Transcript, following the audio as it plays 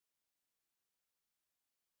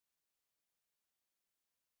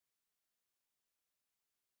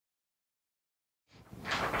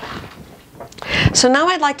So now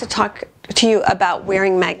I'd like to talk to you about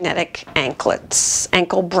wearing magnetic anklets,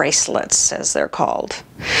 ankle bracelets as they're called.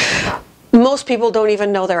 Most people don't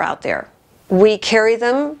even know they're out there. We carry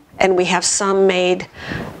them, and we have some made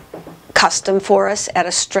custom for us at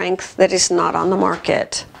a strength that is not on the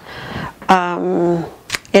market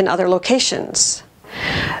in other locations.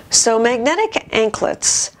 So magnetic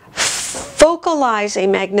anklets focalize a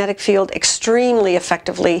magnetic field extremely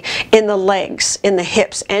effectively in the legs, in the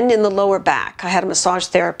hips, and in the lower back. I had a massage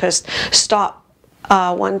therapist stop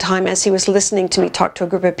one time as he was listening to me talk to a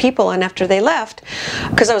group of people, and after they left,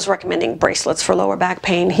 because I was recommending bracelets for lower back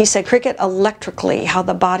pain, he said, "Cricket, electrically, how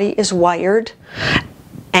the body is wired,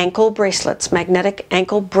 ankle bracelets, magnetic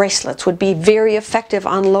ankle bracelets would be very effective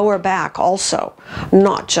on lower back also,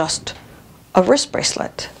 not just a wrist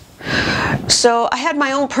bracelet." So I had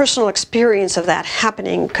my own personal experience of that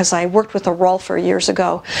happening because I worked with a Rolfer years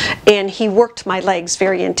ago, and he worked my legs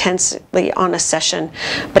very intensely on a session,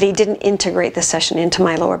 but he didn't integrate the session into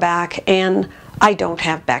my lower back, and I don't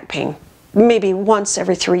have back pain. Maybe once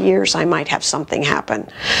every 3 years I might have something happen.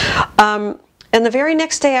 And the very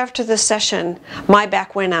next day after the session, my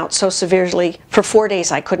back went out so severely, for 4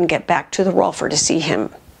 days I couldn't get back to the Rolfer to see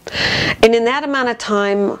him. And in that amount of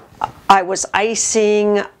time, I was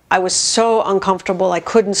icing, I was so uncomfortable, I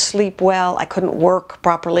couldn't sleep well, I couldn't work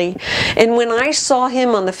properly. And when I saw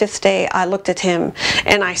him on the 5th day, I looked at him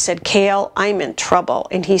and I said, "Cale, I'm in trouble."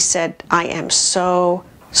 And he said, "I am so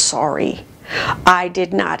sorry. I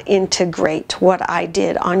did not integrate what I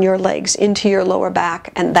did on your legs into your lower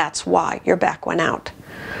back, and that's why your back went out."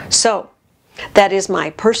 So that is my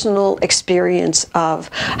personal experience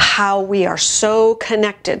of how we are so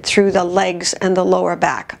connected through the legs and the lower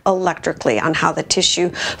back electrically, on how the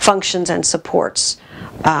tissue functions and supports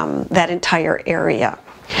that entire area.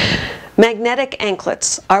 Magnetic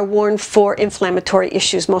anklets are worn for inflammatory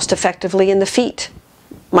issues most effectively in the feet.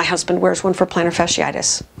 My husband wears one for plantar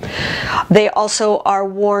fasciitis. They also are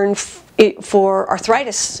worn for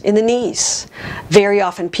arthritis in the knees. Very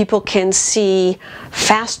often people can see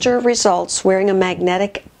faster results wearing a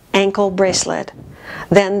magnetic ankle bracelet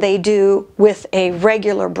than they do with a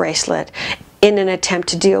regular bracelet in an attempt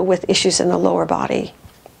to deal with issues in the lower body.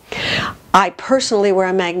 I personally wear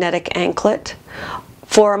a magnetic anklet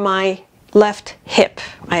for my left hip.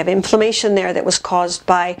 I have inflammation there that was caused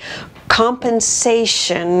by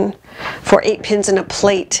compensation for 8 pins in a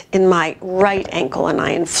plate in my right ankle, and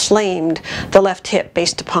I inflamed the left hip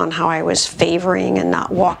based upon how I was favoring and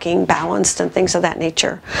not walking balanced and things of that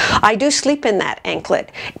nature. I do sleep in that anklet.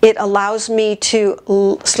 It allows me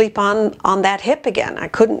to sleep on that hip again. I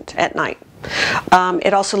couldn't at night.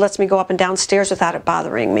 It also lets me go up and down stairs without it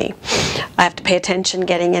bothering me. I have to pay attention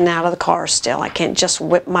getting in and out of the car still. I can't just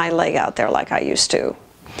whip my leg out there like I used to.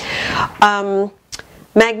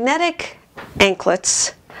 Magnetic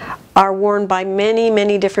anklets are worn by many,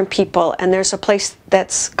 many different people, and there's a place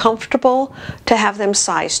that's comfortable to have them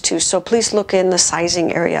sized to. So please look in the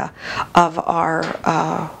sizing area of our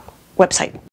website.